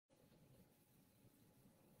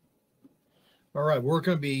All right, we're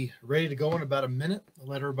going to be ready to go in about a minute. I'll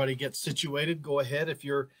let everybody get situated. Go ahead. If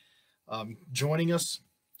you're joining us,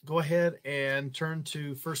 go ahead and turn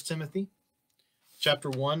to First Timothy chapter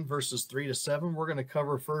 1, verses 3 to 7. We're going to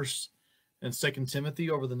cover First and Second Timothy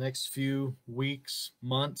over the next few weeks,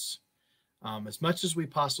 months, as much as we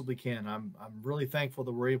possibly can. I'm really thankful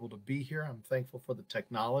that we're able to be here. I'm thankful for the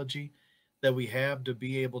technology that we have to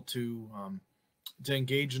be able to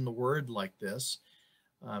engage in the Word like this.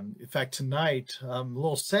 In fact, tonight, I'm a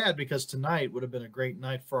little sad because tonight would have been a great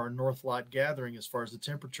night for our North Lot gathering as far as the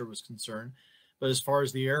temperature was concerned. But as far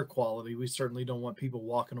as the air quality, we certainly don't want people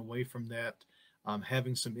walking away from that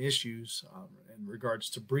having some issues in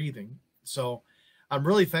regards to breathing. So I'm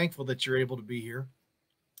really thankful that you're able to be here.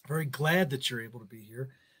 Very glad that you're able to be here.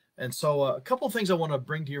 And so a couple of things I want to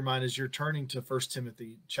bring to your mind as you're turning to First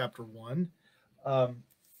Timothy chapter 1.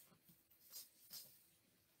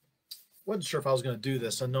 Wasn't sure if I was going to do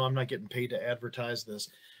this. I know I'm not getting paid to advertise this,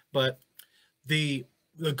 but the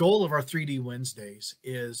goal of our 3D Wednesdays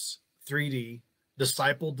is 3D,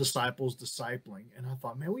 disciple, disciples, discipling. And I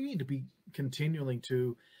thought, man, we need to be continuing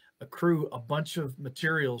to accrue a bunch of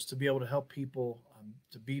materials to be able to help people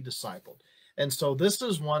to be discipled. And so this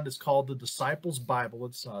is one that's called the Disciples Bible.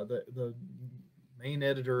 It's the main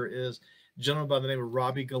editor is a gentleman by the name of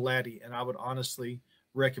Robbie Galati, and I would honestly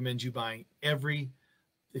recommend you buying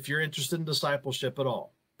if you're interested in discipleship at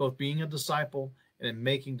all, both being a disciple and in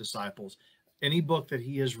making disciples, any book that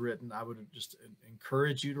he has written, I would just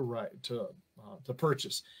encourage you to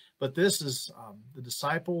purchase. But this is the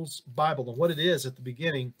Disciples Bible, and what it is at the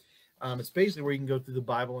beginning, it's basically where you can go through the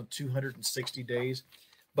Bible in 260 days.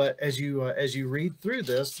 But as you read through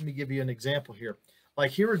this, let me give you an example here.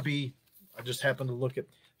 Like here would be, I just happened to look at,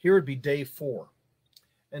 here would be day 4,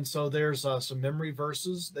 and so there's some memory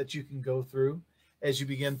verses that you can go through as you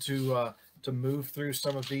begin to move through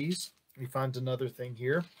some of these. We find another thing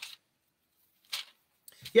here.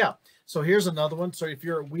 Yeah, so here's another one. So if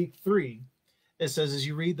you're at week 3, it says, as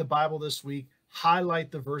you read the Bible this week,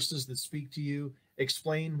 highlight the verses that speak to you,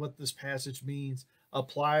 explain what this passage means,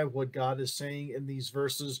 apply what God is saying in these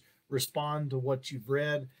verses, respond to what you've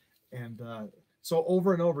read. And so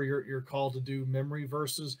over and over, you're called to do memory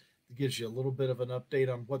verses. It gives you a little bit of an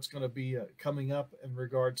update on what's going to be coming up in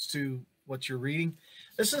regards to what you're reading.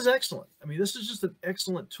 This is excellent. I mean, this is just an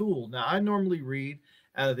excellent tool. Now, I normally read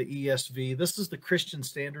out of the ESV. This is the Christian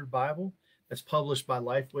Standard Bible that's published by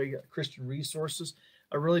Lifeway Christian Resources.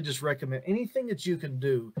 I really just recommend anything that you can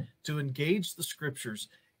do to engage the scriptures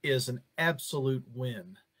is an absolute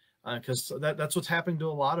win, because that's what's happening to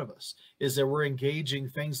a lot of us, is that we're engaging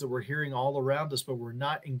things that we're hearing all around us, but we're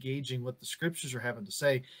not engaging what the scriptures are having to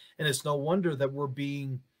say. And it's no wonder that we're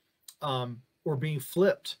being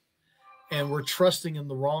flipped, and we're trusting in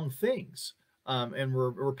the wrong things, and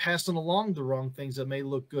we're passing along the wrong things that may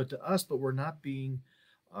look good to us, but we're not being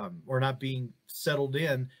settled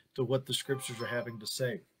in to what the scriptures are having to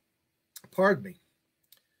say. Pardon me.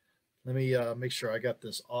 Let me make sure I got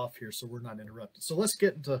this off here so we're not interrupted. So let's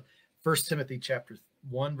get into 1 Timothy chapter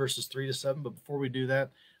 1, verses 3 to 7. But before we do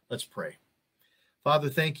that, let's pray. Father,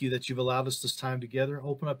 thank you that you've allowed us this time together.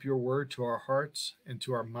 Open up your word to our hearts and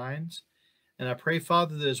to our minds. And I pray,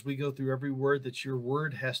 Father, that as we go through every word that your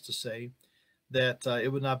word has to say, that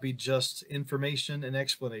it would not be just information and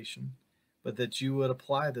explanation, but that you would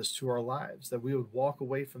apply this to our lives, that we would walk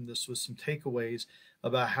away from this with some takeaways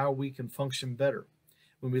about how we can function better.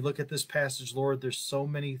 When we look at this passage, Lord, there's so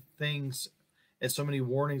many things and so many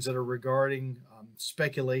warnings that are regarding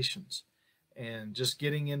speculations and just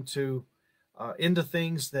getting into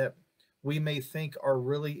things that we may think are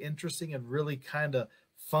really interesting and really kind of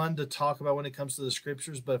fun to talk about when it comes to the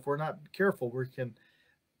scriptures. But if we're not careful,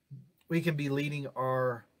 we can be leading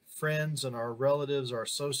our friends and our relatives, our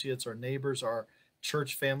associates, our neighbors, our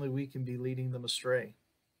church family, we can be leading them astray.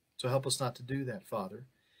 So help us not to do that, Father.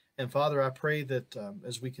 And Father, I pray that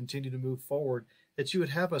as we continue to move forward, that you would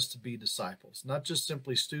have us to be disciples, not just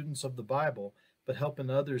simply students of the Bible, but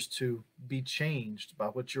helping others to be changed by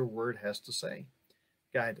what your word has to say.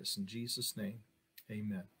 Guide us in Jesus' name.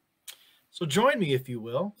 Amen. So join me, if you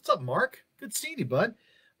will. What's up, Mark? Good seeing you, bud.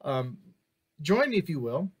 Join me, if you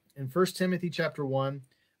will, in 1 Timothy chapter 1,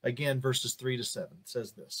 again, verses 3 to 7. It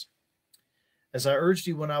says this: As I urged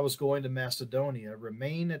you when I was going to Macedonia,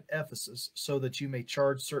 remain at Ephesus so that you may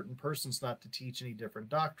charge certain persons not to teach any different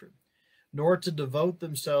doctrine, nor to devote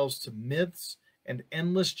themselves to myths and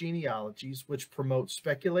endless genealogies which promote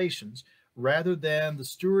speculations rather than the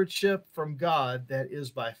stewardship from God that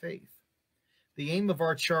is by faith. The aim of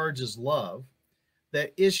our charge is love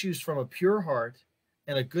that issues from a pure heart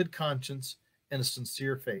and a good conscience and a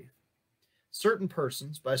sincere faith. Certain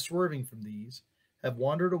persons, by swerving from these, have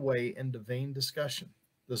wandered away into vain discussion,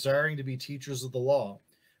 desiring to be teachers of the law,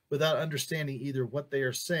 without understanding either what they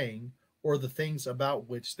are saying or the things about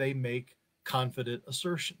which they make confident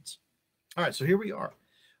assertions. All right, so here we are.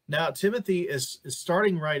 Now, Timothy is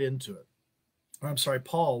starting right into it. Or, I'm sorry,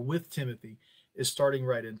 Paul with Timothy is starting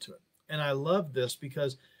right into it. And I love this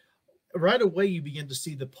because right away you begin to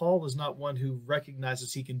see that Paul is not one who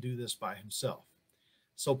recognizes he can do this by himself.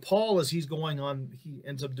 So Paul, as he's going on, he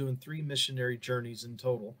ends up doing 3 missionary journeys in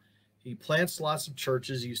total. He plants lots of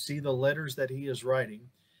churches. You see the letters that he is writing.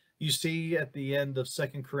 You see at the end of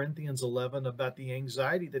 2 Corinthians 11 about the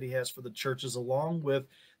anxiety that he has for the churches, along with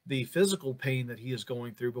the physical pain that he is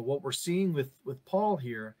going through. But what we're seeing with Paul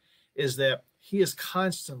here is that he is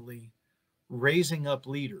constantly raising up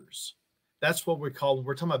leaders. That's what we're talking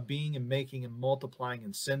about being and making and multiplying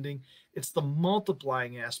and sending. It's the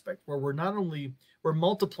multiplying aspect where we're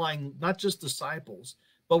multiplying not just disciples,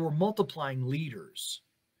 but we're multiplying leaders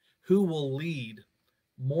who will lead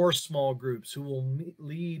more small groups, who will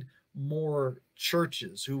lead more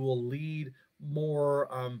churches, who will lead more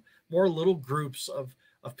little groups of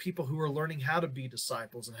people who are learning how to be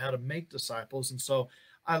disciples and how to make disciples. And so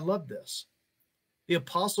I love this. The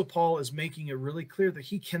Apostle Paul is making it really clear that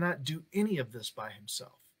he cannot do any of this by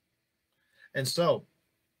himself. And so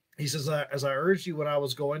he says, as I urged you when I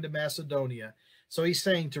was going to Macedonia. So he's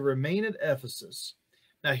saying to remain at Ephesus.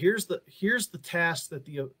 Now here's the task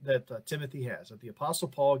that Timothy has, that the Apostle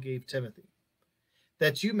Paul gave Timothy,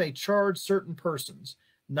 that you may charge certain persons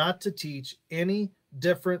not to teach any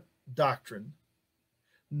different doctrine,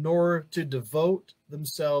 nor to devote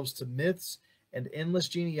themselves to myths and endless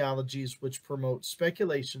genealogies which promote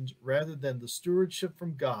speculations rather than the stewardship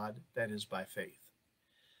from God that is by faith.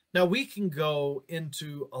 Now we can go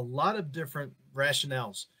into a lot of different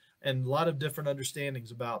rationales and a lot of different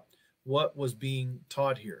understandings about what was being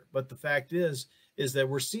taught here. But the fact is that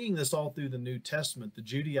we're seeing this all through the New Testament. The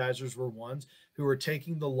Judaizers were ones who were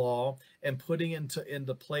taking the law and putting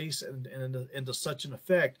into place and into such an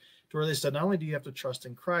effect to where they said, not only do you have to trust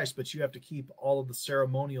in Christ, but you have to keep all of the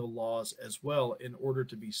ceremonial laws as well in order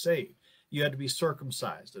to be saved. You had to be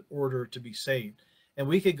circumcised in order to be saved. And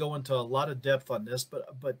we could go into a lot of depth on this,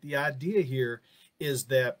 but the idea here is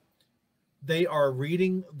that they are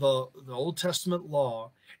reading the Old Testament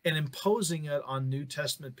law and imposing it on New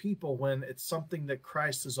Testament people when it's something that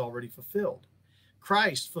Christ has already fulfilled.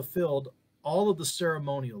 Christ fulfilled all of the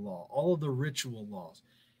ceremonial law, all of the ritual laws.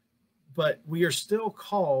 But we are still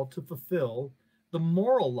called to fulfill the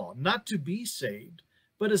moral law, not to be saved,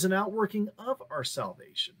 but as an outworking of our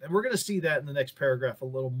salvation. And we're going to see that in the next paragraph a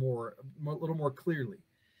little more clearly.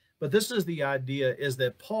 But this is the idea, is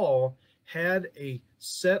that Paul had a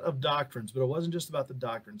set of doctrines, but it wasn't just about the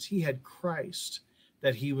doctrines. He had Christ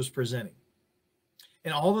that he was presenting.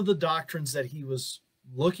 And all of the doctrines that he was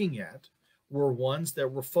looking at were ones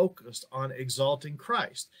that were focused on exalting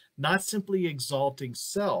Christ, not simply exalting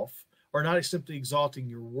self, or not simply exalting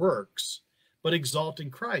your works, but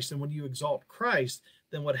exalting Christ. And when you exalt Christ,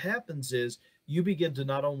 then what happens is you begin to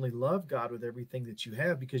not only love God with everything that you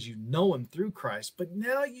have because you know him through Christ, but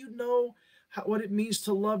now you know what it means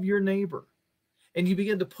to love your neighbor. And you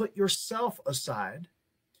begin to put yourself aside,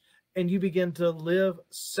 and you begin to live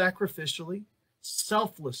sacrificially,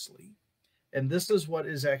 selflessly. And this is what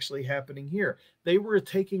is actually happening here. They were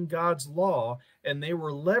taking God's law and they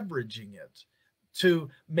were leveraging it to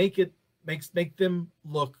make them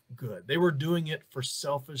look good. They were doing it for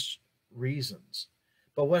selfish reasons.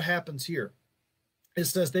 But what happens here? It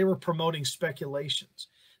says they were promoting speculations.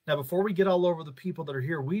 Now, before we get all over the people that are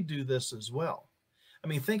here, we do this as well. I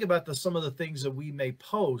mean, think about some of the things that we may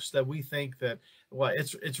post that we think that, well,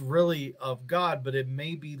 it's really of God, but it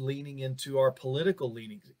may be leaning into our political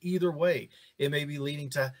leanings. Either way, it may be leaning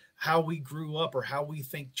to how we grew up or how we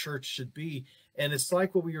think church should be. And it's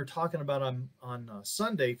like what we were talking about on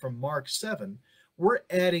Sunday from Mark 7. We're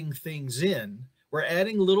adding things in. We're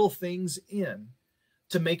adding little things in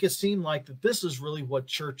to make it seem like that this is really what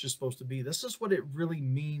church is supposed to be. This is what it really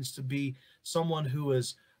means to be someone who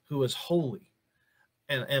is holy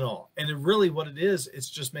and all. And really what it is, it's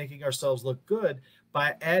just making ourselves look good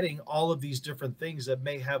by adding all of these different things that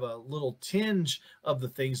may have a little tinge of the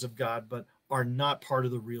things of God, but are not part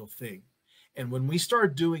of the real thing. And when we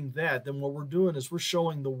start doing that, then what we're doing is we're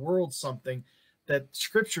showing the world something that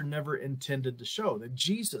Scripture never intended to show, that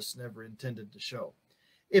Jesus never intended to show.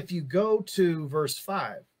 If you go to verse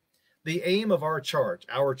 5, the aim of our charge,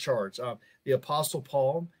 the Apostle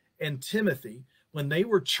Paul and Timothy, when they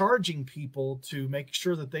were charging people to make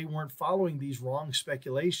sure that they weren't following these wrong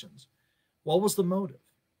speculations, what was the motive?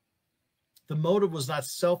 The motive was not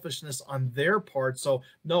selfishness on their part. So,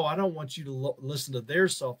 no, I don't want you to listen to their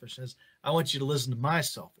selfishness. I want you to listen to my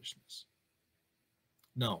selfishness.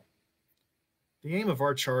 No. The aim of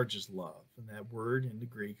our charge is love, and that word in the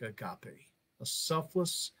Greek, agape, a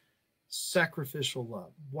selfless, sacrificial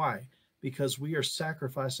love. Why? Because we are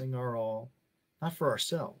sacrificing our all, not for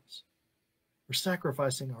ourselves. We're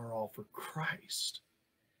sacrificing our all for Christ.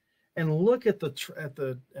 And look at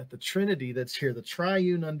the Trinity that's here, the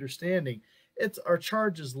triune understanding. It's our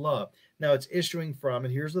charge is love. Now it's issuing from,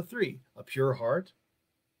 and here's the three: a pure heart,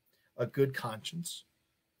 a good conscience,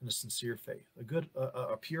 and a sincere faith.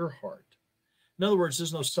 A pure heart. In other words,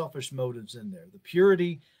 there's no selfish motives in there. The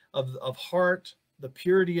purity of heart, the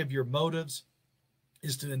purity of your motives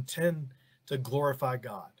is to intend to glorify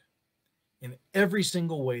God in every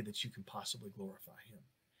single way that you can possibly glorify him.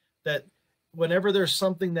 That whenever there's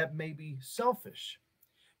something that may be selfish,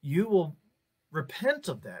 you will repent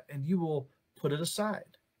of that and you will put it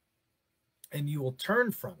aside and you will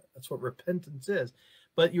turn from it. That's what repentance is.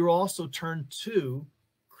 But you will also turn to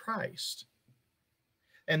Christ.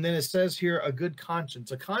 And then it says here, a good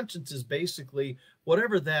conscience. A conscience is basically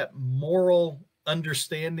whatever that moral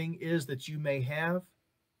understanding is that you may have.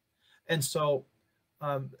 And so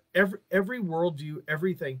every worldview,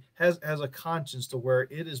 everything has a conscience to where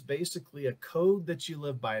it is basically a code that you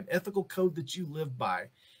live by, an ethical code that you live by.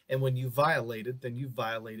 And when you violate it, then you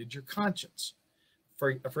violated your conscience.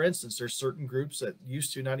 For instance, there's certain groups that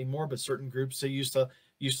used to, not anymore, but certain groups that used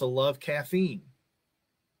to love caffeine.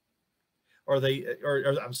 Or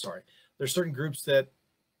I'm sorry, there's certain groups that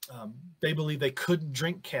they believe they couldn't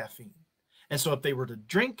drink caffeine. And so if they were to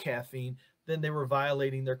drink caffeine, then they were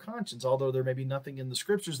violating their conscience. Although there may be nothing in the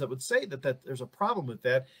scriptures that would say that there's a problem with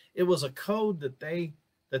that. It was a code that they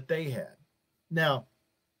had. Now,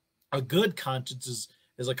 a good conscience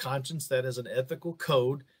is a conscience that is an ethical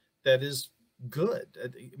code that is good. I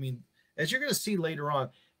mean, as you're going to see later on,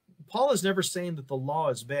 Paul is never saying that the law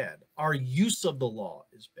is bad. Our use of the law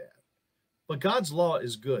is bad. But God's law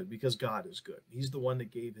is good because God is good. He's the one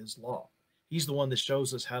that gave his law. He's the one that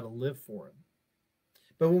shows us how to live for him.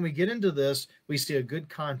 But when we get into this, we see a good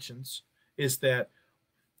conscience is that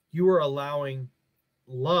you are allowing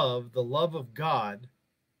love, the love of God,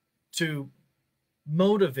 to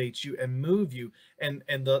motivate you and move you. And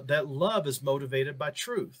that love is motivated by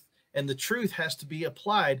truth. And the truth has to be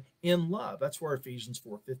applied in love. That's where Ephesians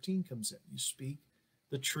 4:15 comes in. You speak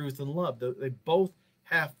the truth in love. They both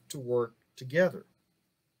have to work together.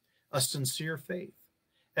 A sincere faith.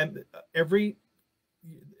 And every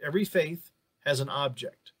faith has an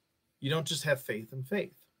object. You don't just have faith and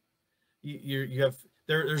faith.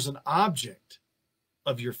 There's an object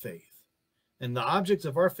of your faith. And the object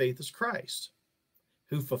of our faith is Christ,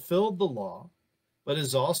 who fulfilled the law, but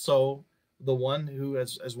is also the one who,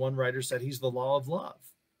 as one writer said, he's the law of love.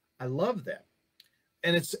 I love that.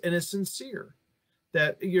 And it's sincere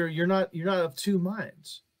that you're not of two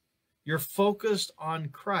minds. You're focused on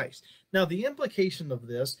Christ. Now, the implication of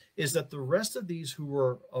this is that the rest of these who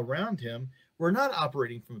were around him were not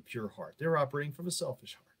operating from a pure heart. They were operating from a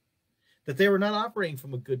selfish heart. That they were not operating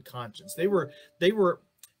from a good conscience. They were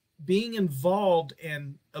being involved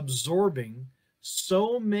and absorbing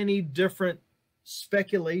so many different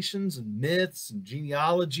speculations and myths and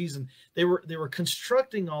genealogies, and they were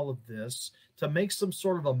constructing all of this to make some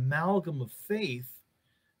sort of amalgam of faith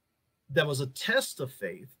that was a test of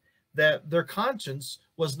faith, that their conscience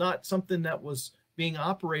was not something that was being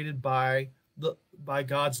operated by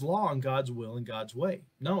God's law and God's will and God's way.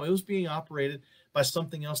 No, it was being operated by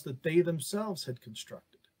something else that they themselves had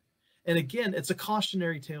constructed. And again, it's a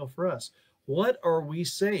cautionary tale for us. What are we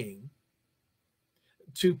saying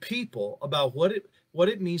to people about what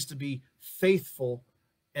it means to be faithful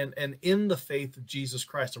and in the faith of Jesus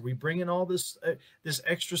Christ? Are we bringing all this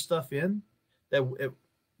extra stuff in that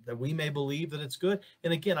we may believe that it's good?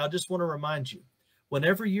 And again, I just want to remind you,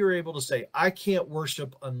 whenever you're able to say, I can't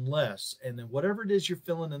worship unless, and then whatever it is you're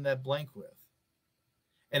filling in that blank with,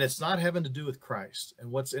 and it's not having to do with Christ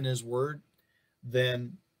and what's in his word,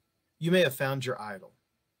 then you may have found your idol.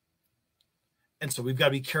 And so we've got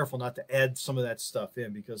to be careful not to add some of that stuff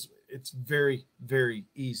in, because it's very, very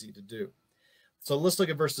easy to do. So let's look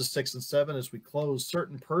at verses 6 and 7 as we close.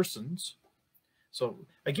 Certain persons. So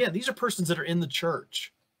again, these are persons that are in the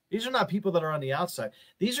church. These are not people that are on the outside.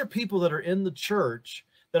 These are people that are in the church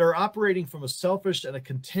that are operating from a selfish and a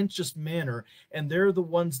contentious manner. And they're the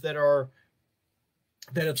ones that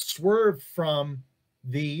have swerved from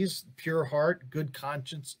these: pure heart, good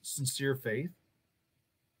conscience, sincere faith,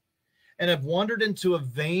 and have wandered into a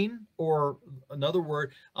vain, or another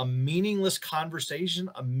word, a meaningless conversation,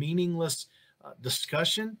 a meaningless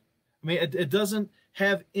discussion I mean, it doesn't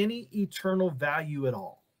have any eternal value at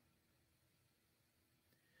all,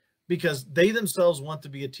 because they themselves want to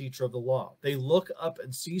be a teacher of the law. They look up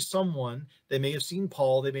and see someone, they may have seen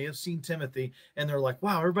Paul, they may have seen Timothy, and they're like,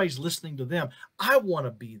 wow, everybody's listening to them. I want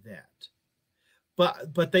to be that.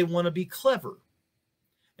 But they want to be clever.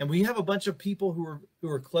 And we have a bunch of people who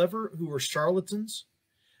are clever, who are charlatans.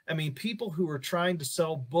 I mean, people who are trying to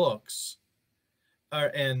sell books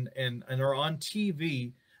and are on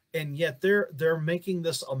TV, and yet they're making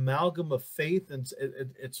this amalgam of faith, and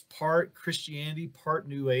it's part Christianity, part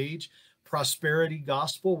New Age, prosperity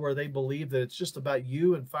gospel, where they believe that it's just about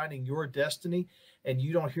you and finding your destiny, and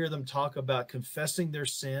you don't hear them talk about confessing their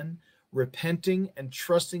sin, repenting, and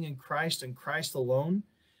trusting in Christ and Christ alone.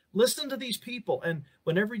 Listen to these people, and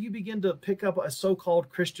whenever you begin to pick up a so-called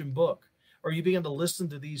Christian book, or you begin to listen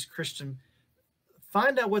to these Christian,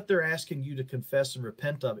 find out what they're asking you to confess and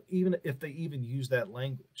repent of, even if they even use that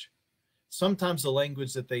language. Sometimes the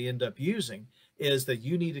language that they end up using is that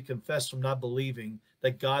you need to confess from not believing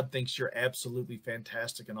that God thinks you're absolutely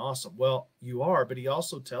fantastic and awesome. Well, you are, but he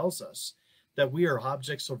also tells us that we are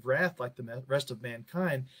objects of wrath like the rest of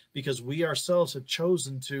mankind, because we ourselves have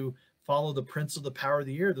chosen to follow the prince of the power of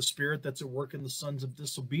the air, the spirit that's at work in the sons of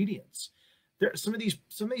disobedience. Some of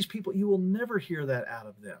these people, you will never hear that out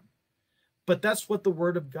of them. But that's what the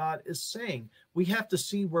word of God is saying. We have to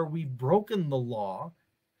see where we've broken the law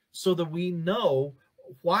so that we know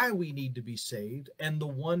why we need to be saved and the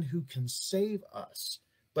one who can save us.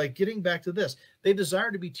 By getting back to this, they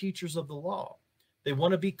desire to be teachers of the law. They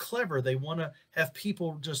want to be clever. They want to have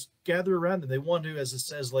people just gather around them. They want to, as it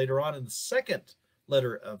says later on in the second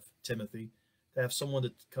letter of Timothy, to have someone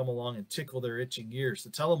to come along and tickle their itching ears, to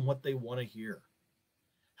tell them what they want to hear.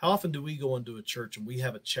 How often do we go into a church and we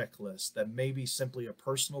have a checklist that may be simply a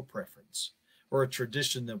personal preference or a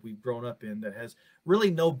tradition that we've grown up in that has really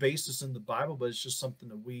no basis in the Bible, but it's just something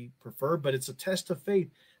that we prefer, but it's a test of faith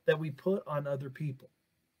that we put on other people?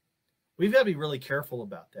 We've got to be really careful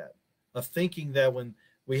about that, of thinking that when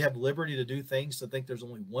we have liberty to do things, to think there's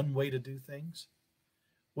only one way to do things.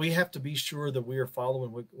 We have to be sure that we are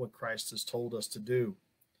following what Christ has told us to do,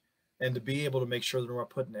 and to be able to make sure that we're not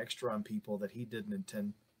putting extra on people that he didn't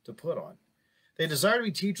intend to put on. They desire to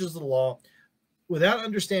be teachers of the law without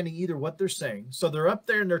understanding either what they're saying. So they're up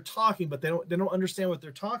there and they're talking, but they don't understand what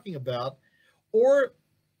they're talking about, or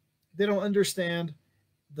they don't understand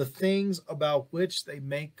the things about which they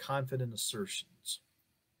make confident assertions.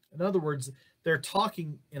 In other words, they're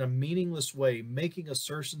talking in a meaningless way, making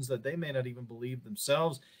assertions that they may not even believe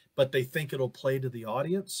themselves, but they think it'll play to the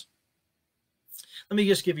audience. Let me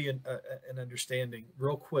just give you an understanding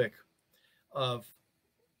real quick of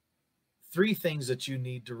three things that you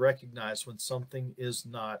need to recognize when something is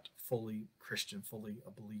not fully Christian, fully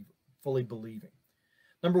a believer, fully believing.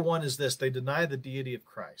 Number one is this: they deny the deity of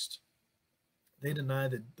Christ. They deny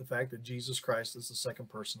the fact that Jesus Christ is the second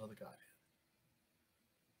person of the Godhead.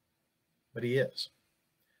 But he is.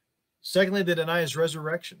 Secondly, they deny his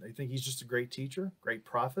resurrection. They think he's just a great teacher, great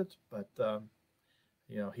prophet, but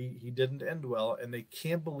he didn't end well, and they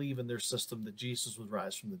can't believe in their system that Jesus would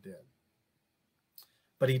rise from the dead.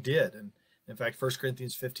 But he did, and in fact, 1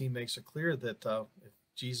 Corinthians 15 makes it clear that if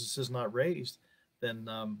Jesus is not raised, then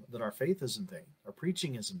our faith is in vain, our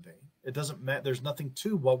preaching is in vain. It doesn't matter. There's nothing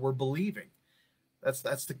to what we're believing. That's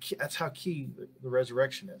the key. That's how key the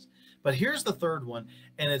resurrection is. But here's the third one,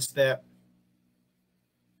 and it's that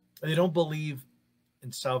they don't believe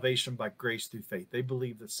in salvation by grace through faith. They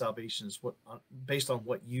believe that salvation is based on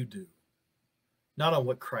what you do, not on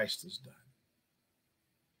what Christ has done.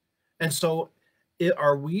 And so,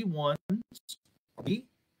 are we ones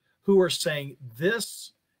who are saying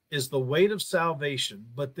this is the weight of salvation,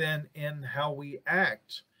 but then in how we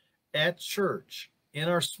act at church, in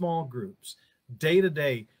our small groups, day to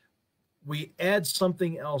day, we add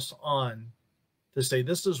something else on to say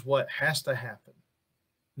this is what has to happen?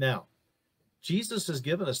 Now, Jesus has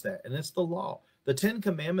given us that, and it's the law. The 10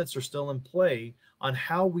 Commandments are still in play on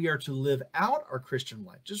how we are to live out our Christian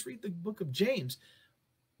life. Just read the book of James.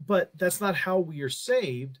 But that's not how we are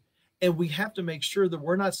saved, and we have to make sure that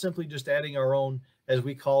we're not simply just adding our own, as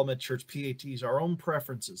we call them at church, PATs, our own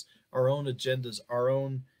preferences, our own agendas, our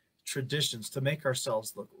own traditions to make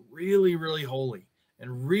ourselves look really, really holy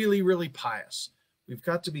and really, really pious. We've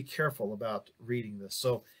got to be careful about reading this.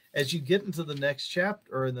 So as you get into the next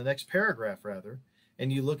chapter, or in the next paragraph rather,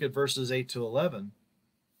 and you look at verses 8 to 11,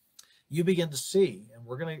 you begin to see, and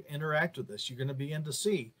we're going to interact with this, you're going to begin to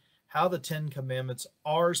see how the 10 Commandments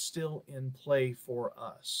are still in play for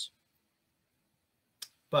us.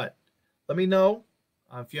 But let me know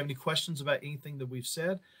if you have any questions about anything that we've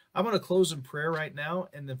said. I'm going to close in prayer right now.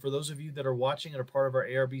 And then for those of you that are watching and are part of our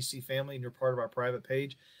ARBC family and you're part of our private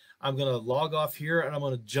page, I'm going to log off here and I'm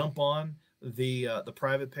going to jump on the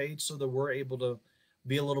private page so that we're able to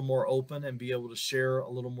be a little more open and be able to share a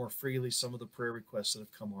little more freely some of the prayer requests that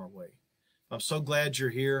have come our way. I'm so glad you're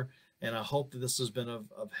here, and I hope that this has been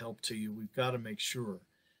of help to you. We've got to make sure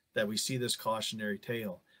that we see this cautionary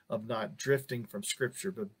tale of not drifting from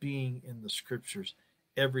Scripture, but being in the Scriptures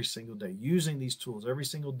every single day, using these tools every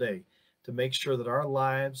single day to make sure that our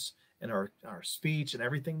lives and our speech and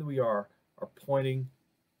everything that we are pointing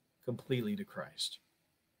completely to Christ.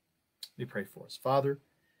 Let me pray for us. Father,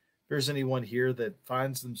 if there's anyone here that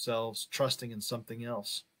finds themselves trusting in something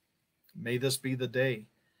else, may this be the day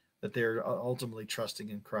that they're ultimately trusting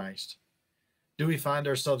in Christ. Do we find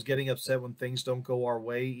ourselves getting upset when things don't go our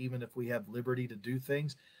way, even if we have liberty to do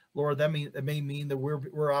things? Lord, that may mean that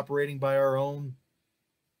we're operating by our own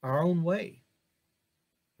way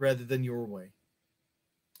rather than your way.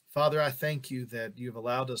 Father, I thank you that you've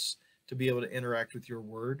allowed us to be able to interact with your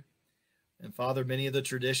word. And Father, many of the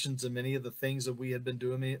traditions and many of the things that we had been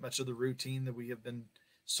doing, much of the routine that we have been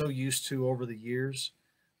so used to over the years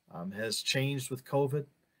has changed with COVID.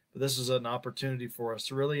 But this is an opportunity for us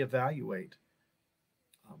to really evaluate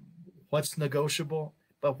what's negotiable,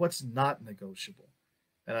 but what's not negotiable.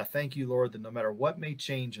 And I thank you, Lord, that no matter what may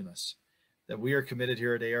change in us, that we are committed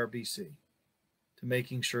here at ARBC to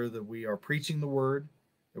making sure that we are preaching the word,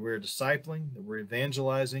 that we're discipling, that we're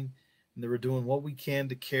evangelizing, and that we're doing what we can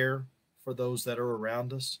to care for those that are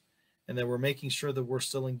around us, and that we're making sure that we're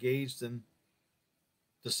still engaged in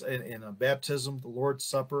a baptism, the Lord's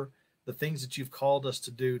Supper, the things that you've called us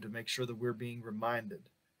to do to make sure that we're being reminded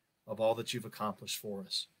of all that you've accomplished for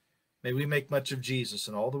us. May we make much of Jesus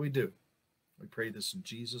in all that we do. We pray this in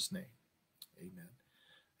Jesus' name. Amen.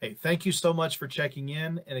 Hey, thank you so much for checking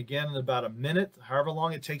in. And again, in about a minute, however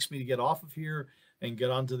long it takes me to get off of here and get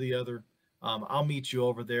onto the other, I'll meet you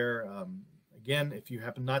over there. Again, if you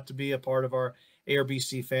happen not to be a part of our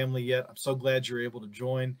ARBC family yet, I'm so glad you're able to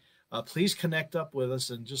join. Please connect up with us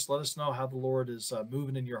and just let us know how the Lord is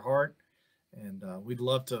moving in your heart. And we'd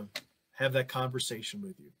love to have that conversation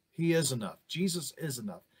with you. He is enough. Jesus is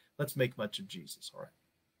enough. Let's make much of Jesus. All right.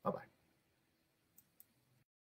 Bye-bye.